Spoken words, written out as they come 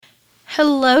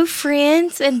Hello,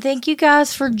 friends, and thank you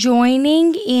guys for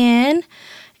joining in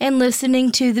and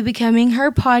listening to the Becoming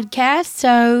Her podcast.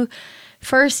 So,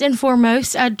 first and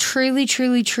foremost, I truly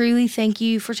thank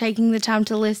you for taking the time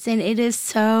to listen. It is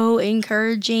so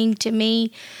encouraging to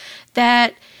me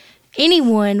that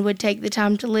anyone would take the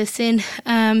time to listen.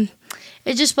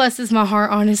 It just blesses my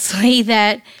heart, honestly,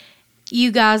 that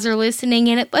you guys are listening,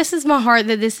 and it blesses my heart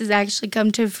that this has actually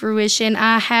come to fruition.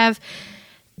 I have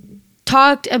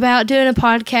talked about doing a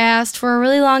podcast for a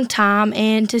really long time,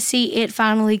 and to see it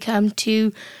finally come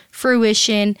to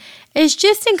fruition is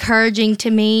just encouraging to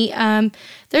me.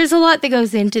 There's a lot that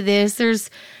goes into this. There's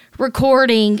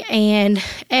recording and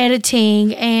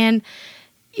editing, and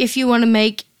if you want to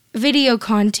make video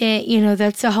content,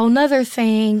 that's a whole nother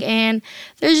thing, and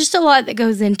there's just a lot that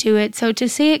goes into it. So to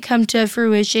see it come to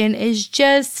fruition is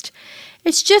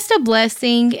it's just a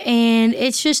blessing, and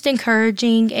it's just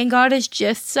encouraging, and God is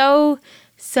just so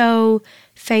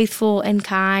faithful and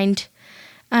kind.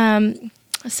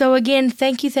 So again,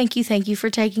 thank you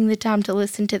for taking the time to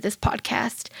listen to this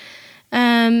podcast.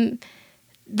 The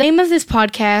name of this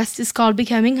podcast is called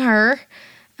Becoming Her.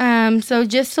 So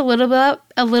just a little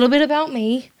bit about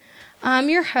me. I'm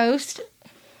your host.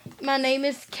 My name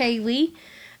is Kayleigh.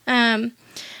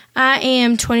 I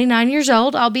am 29 years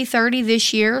old. I'll be 30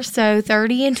 this year, so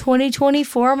 30 in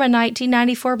 2024. I'm a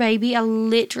 1994 baby. I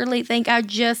literally think I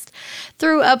just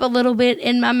threw up a little bit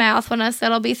in my mouth when I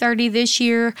said I'll be 30 this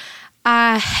year.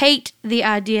 I hate the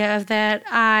idea of that.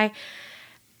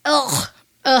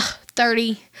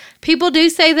 30. People do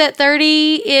say that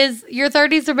your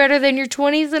 30s are better than your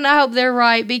 20s, and I hope they're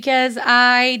right, because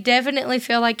I definitely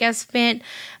feel like I spent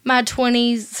my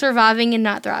 20s surviving and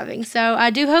not thriving. So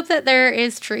I do hope that there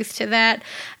is truth to that.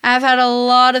 I've had a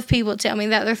lot of people tell me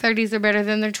that their 30s are better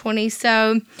than their 20s.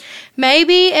 So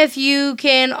maybe if you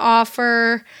can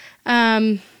offer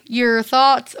your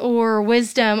thoughts or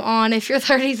wisdom on if your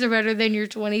 30s are better than your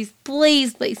 20s,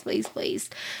 please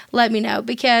let me know,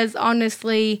 because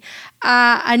honestly,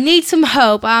 I need some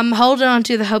hope. I'm holding on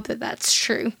to the hope that that's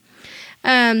true.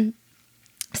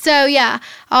 So yeah,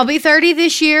 I'll be 30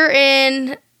 this year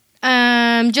in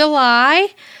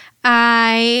July.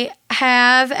 I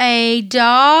have a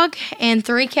dog and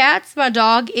 3 cats. My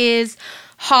dog is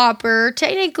Hopper.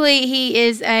 Technically, he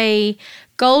is a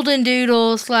golden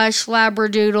doodle /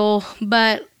 labradoodle,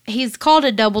 but he's called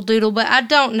a double doodle, but I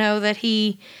don't know that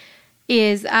he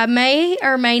is. I may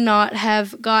or may not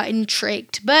have gotten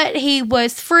tricked, but he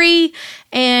was free,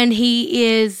 and he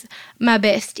is my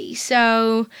bestie.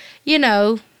 So,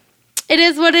 it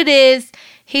is what it is.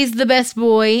 He's the best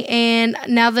boy, and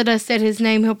now that I said his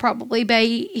name, he'll probably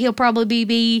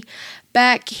be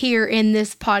back here in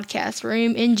this podcast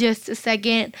room in just a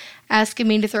second, asking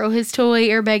me to throw his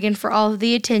toy or begging for all of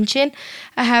the attention.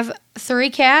 I have 3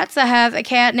 cats. I have a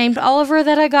cat named Oliver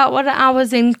that I got when I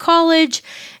was in college,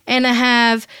 and I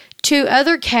have 2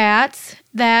 other cats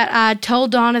that I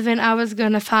told Donovan I was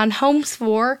going to find homes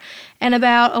for, and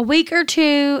about a week or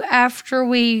 2 after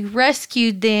we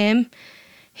rescued them,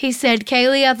 he said,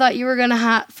 "Kayleigh, I thought you were going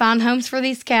to find homes for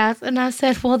these cats." And I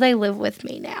said, "Well, they live with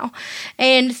me now."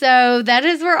 And so that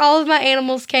is where all of my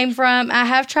animals came from. I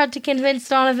have tried to convince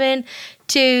Donovan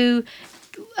to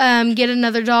get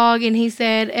another dog, and he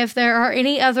said, if there are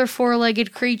any other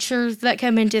 4-legged creatures that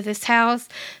come into this house,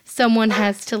 someone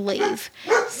has to leave.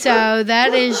 So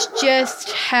that is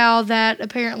just how that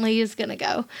apparently is going to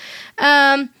go.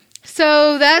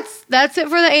 So that's it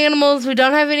for the animals. We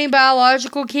don't have any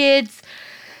biological kids.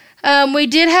 We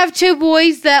did have 2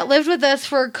 boys that lived with us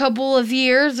for a couple of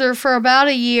years, or for about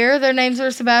a year. Their names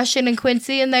were Sebastian and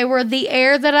Quincy, and they were the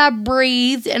air that I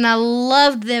breathed, and I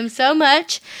loved them so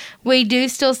much. We do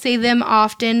still see them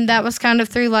often. That was kind of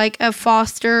through like a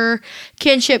foster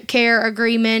kinship care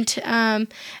agreement,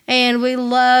 and we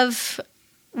love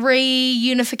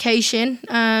reunification.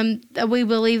 We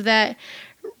believe that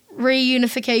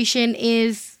reunification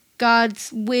is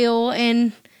God's will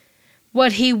and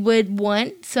what he would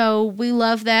want. So we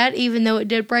love that, even though it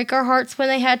did break our hearts when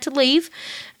they had to leave.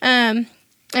 And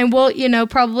we'll,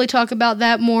 probably talk about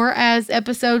that more as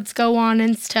episodes go on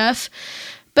and stuff.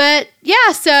 But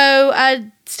yeah, so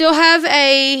I still have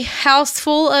a house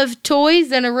full of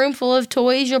toys and a room full of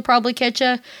toys. You'll probably catch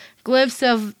a glimpse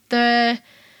of the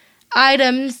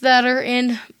items that are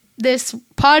in this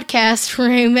podcast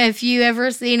room if you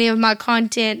ever see any of my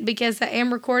content, because I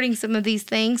am recording some of these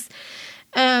things.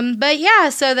 But yeah,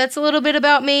 so that's a little bit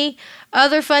about me.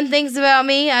 Other fun things about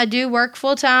me: I do work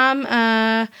full time.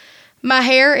 My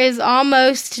hair is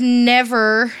almost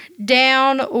never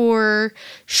down or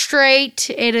straight.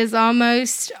 It is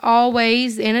almost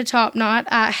always in a top knot.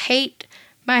 I hate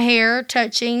my hair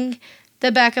touching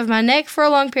the back of my neck for a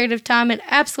long period of time. It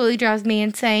absolutely drives me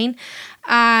insane.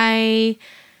 I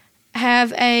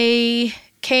have a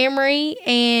Camry,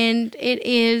 and it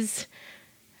is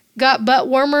got butt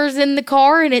warmers in the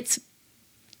car, and it's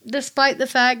despite the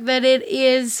fact that it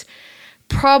is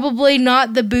probably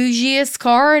not the bougiest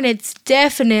car, and it's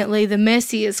definitely the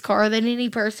messiest car that any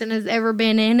person has ever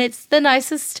been in. It's the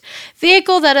nicest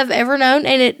vehicle that I've ever known,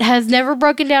 and it has never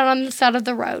broken down on the side of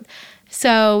the road.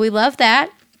 So we love that.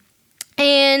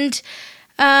 And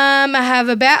I have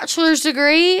a bachelor's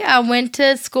degree. I went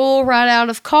to school right out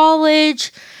of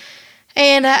college,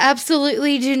 and I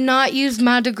absolutely do not use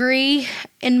my degree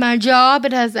in my job.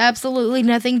 It has absolutely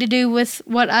nothing to do with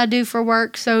what I do for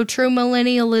work. So true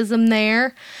millennialism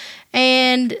there.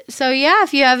 And so, yeah,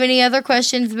 if you have any other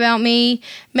questions about me,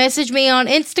 message me on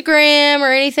Instagram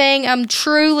or anything. I'm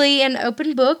truly an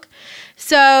open book.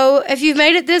 So if you've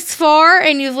made it this far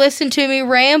and you've listened to me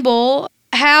ramble,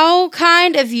 how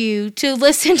kind of you to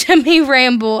listen to me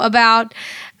ramble about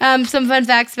some fun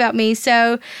facts about me.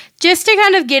 So just to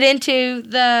kind of get into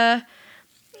the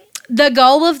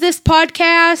goal of this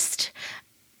podcast.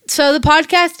 So the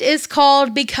podcast is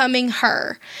called Becoming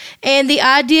Her. And the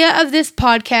idea of this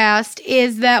podcast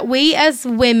is that we as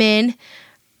women,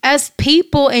 as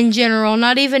people in general,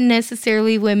 not even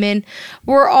necessarily women,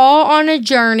 we're all on a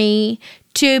journey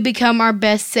to become our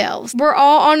best selves. We're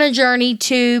all on a journey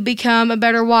to become a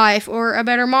better wife, or a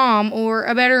better mom, or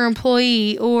a better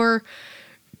employee, or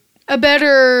a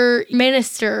better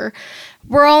minister.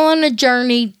 We're all on a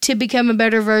journey to become a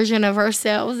better version of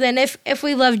ourselves. And if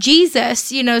we love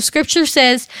Jesus, Scripture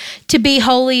says to be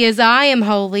holy as I am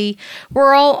holy.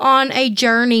 We're all on a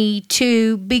journey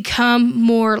to become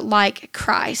more like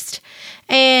Christ.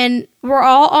 And we're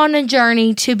all on a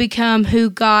journey to become who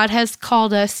God has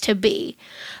called us to be.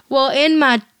 Well, in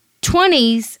my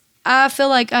 20s, I feel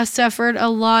like I suffered a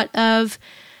lot of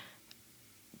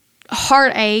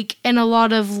heartache and a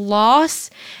lot of loss,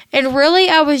 and really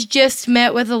I was just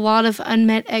met with a lot of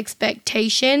unmet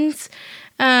expectations,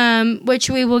 which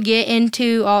we will get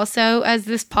into also as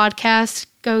this podcast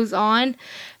goes on.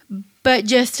 But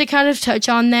just to kind of touch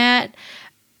on that,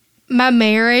 my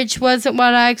marriage wasn't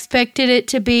what I expected it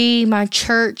to be. My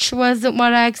church wasn't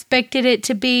what I expected it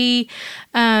to be.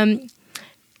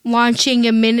 Launching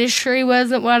a ministry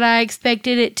wasn't what I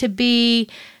expected it to be.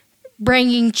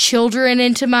 Bringing children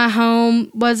into my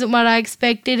home wasn't what I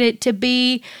expected it to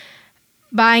be.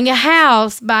 Buying a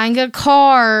house, buying a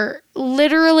car.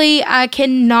 Literally, I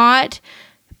cannot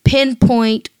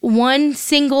pinpoint one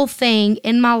single thing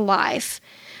in my life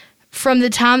from the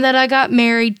time that I got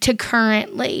married to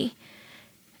currently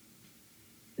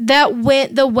that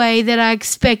went the way that I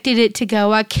expected it to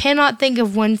go. I cannot think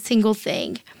of one single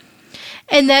thing.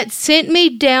 And that sent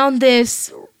me down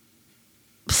this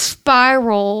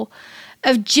spiral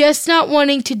of just not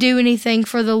wanting to do anything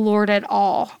for the Lord at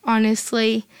all,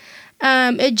 honestly.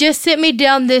 It just sent me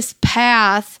down this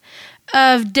path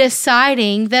of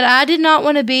deciding that I did not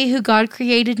want to be who God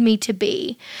created me to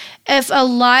be. If a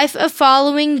life of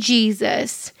following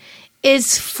Jesus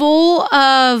is full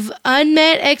of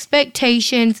unmet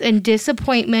expectations and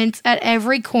disappointments at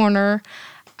every corner,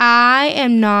 I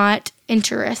am not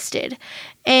interested.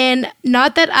 And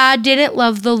not that I didn't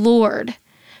love the Lord,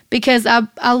 because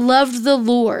I loved the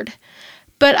Lord,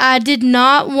 but I did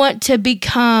not want to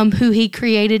become who He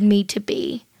created me to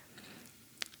be.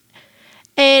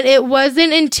 And it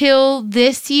wasn't until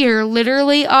this year,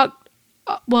 literally, I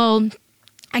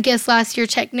guess last year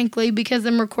technically, because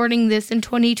I'm recording this in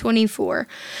 2024,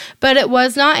 but it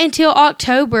was not until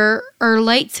October or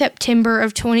late September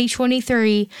of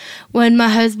 2023 when my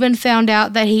husband found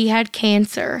out that he had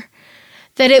cancer,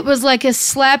 that it was like a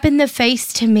slap in the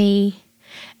face to me,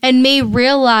 and me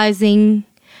realizing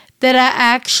that I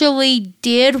actually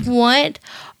did want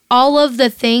all of the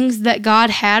things that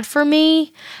God had for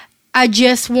me. I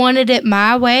just wanted it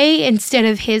my way instead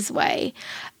of His way.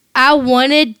 I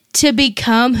wanted to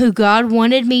become who God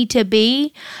wanted me to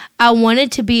be. I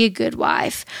wanted to be a good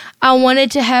wife. I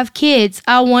wanted to have kids.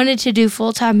 I wanted to do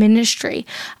full-time ministry.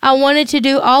 I wanted to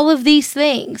do all of these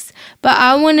things, but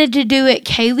I wanted to do it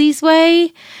Kayleigh's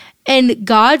way, and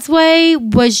God's way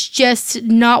was just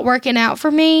not working out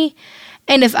for me.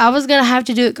 And if I was going to have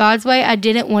to do it God's way, I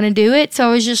didn't want to do it, so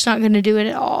I was just not going to do it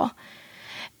at all.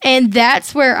 And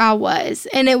that's where I was.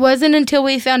 And it wasn't until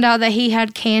we found out that he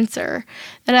had cancer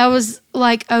that I was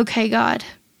like, okay, God,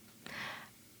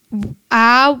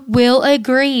 I will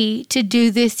agree to do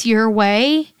this your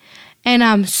way. And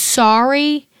I'm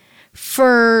sorry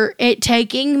for it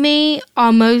taking me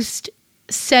almost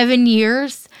 7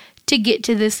 years to get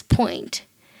to this point.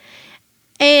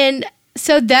 And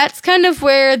so that's kind of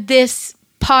where this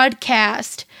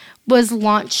podcast was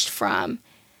launched from.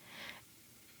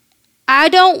 I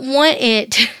don't want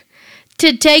it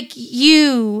to take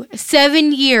you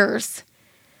 7 years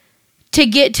to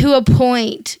get to a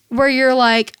point where you're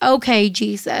like, okay,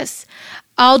 Jesus,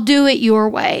 I'll do it your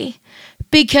way.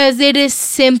 Because it is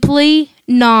simply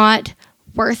not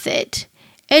worth it.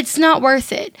 It's not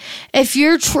worth it. If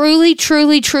you're truly,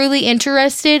 truly, truly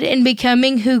interested in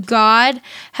becoming who God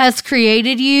has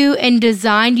created you and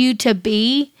designed you to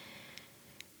be,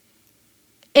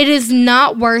 it is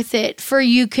not worth it for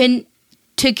you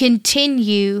to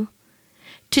continue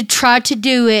to try to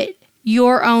do it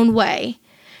your own way.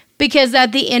 Because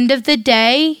at the end of the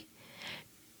day,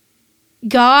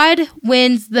 God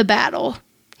wins the battle.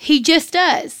 He just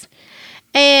does.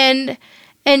 And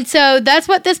so that's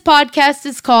what this podcast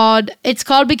is called. It's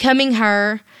called Becoming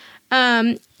Her.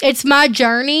 It's my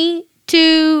journey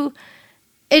I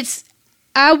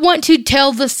want to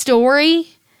tell the story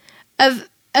of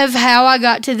how I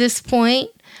got to this point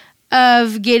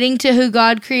of getting to who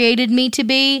God created me to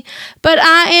be. But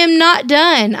I am not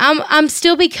done. I'm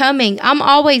still becoming. I'm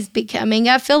always becoming.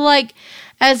 I feel like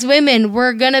as women,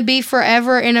 we're going to be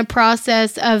forever in a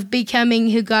process of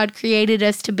becoming who God created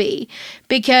us to be.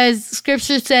 Because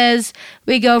Scripture says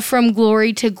we go from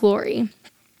glory to glory.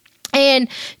 And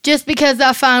just because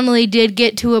I finally did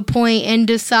get to a point and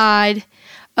decide,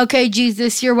 okay,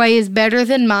 Jesus, your way is better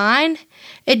than mine,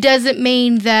 it doesn't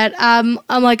mean that I'm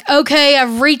like, okay,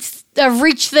 I've reached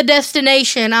the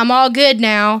destination. I'm all good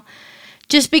now.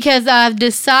 Just because I've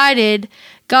decided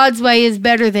God's way is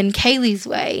better than Kayleigh's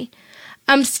way.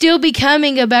 I'm still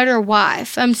becoming a better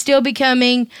wife. I'm still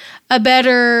becoming a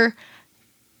better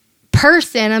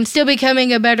person. I'm still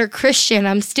becoming a better Christian.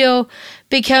 I'm still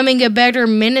becoming a better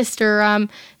minister. I'm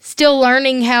still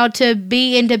learning how to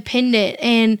be independent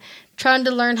and trying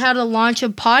to learn how to launch a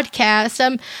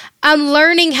podcast. I'm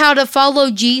learning how to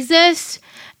follow Jesus,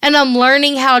 and I'm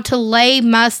learning how to lay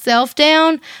myself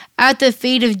down at the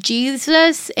feet of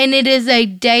Jesus. And it is a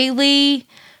daily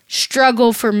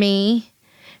struggle for me,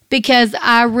 because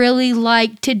I really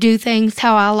like to do things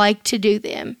how I like to do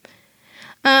them.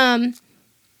 And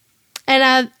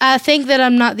I think that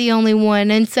I'm not the only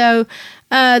one. And so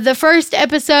the first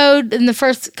episode and the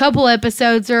first couple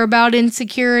episodes are about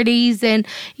insecurities. And,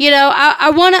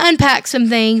 I want to unpack some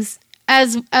things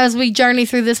as we journey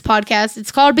through this podcast.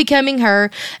 It's called Becoming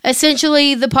Her.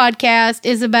 Essentially, the podcast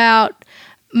is about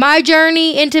my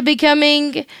journey into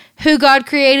becoming who God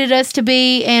created us to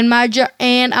be, and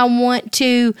I want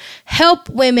to help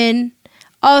women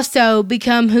also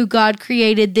become who God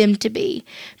created them to be,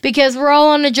 because we're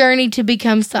all on a journey to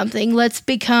become something. Let's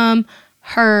become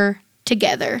her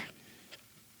together.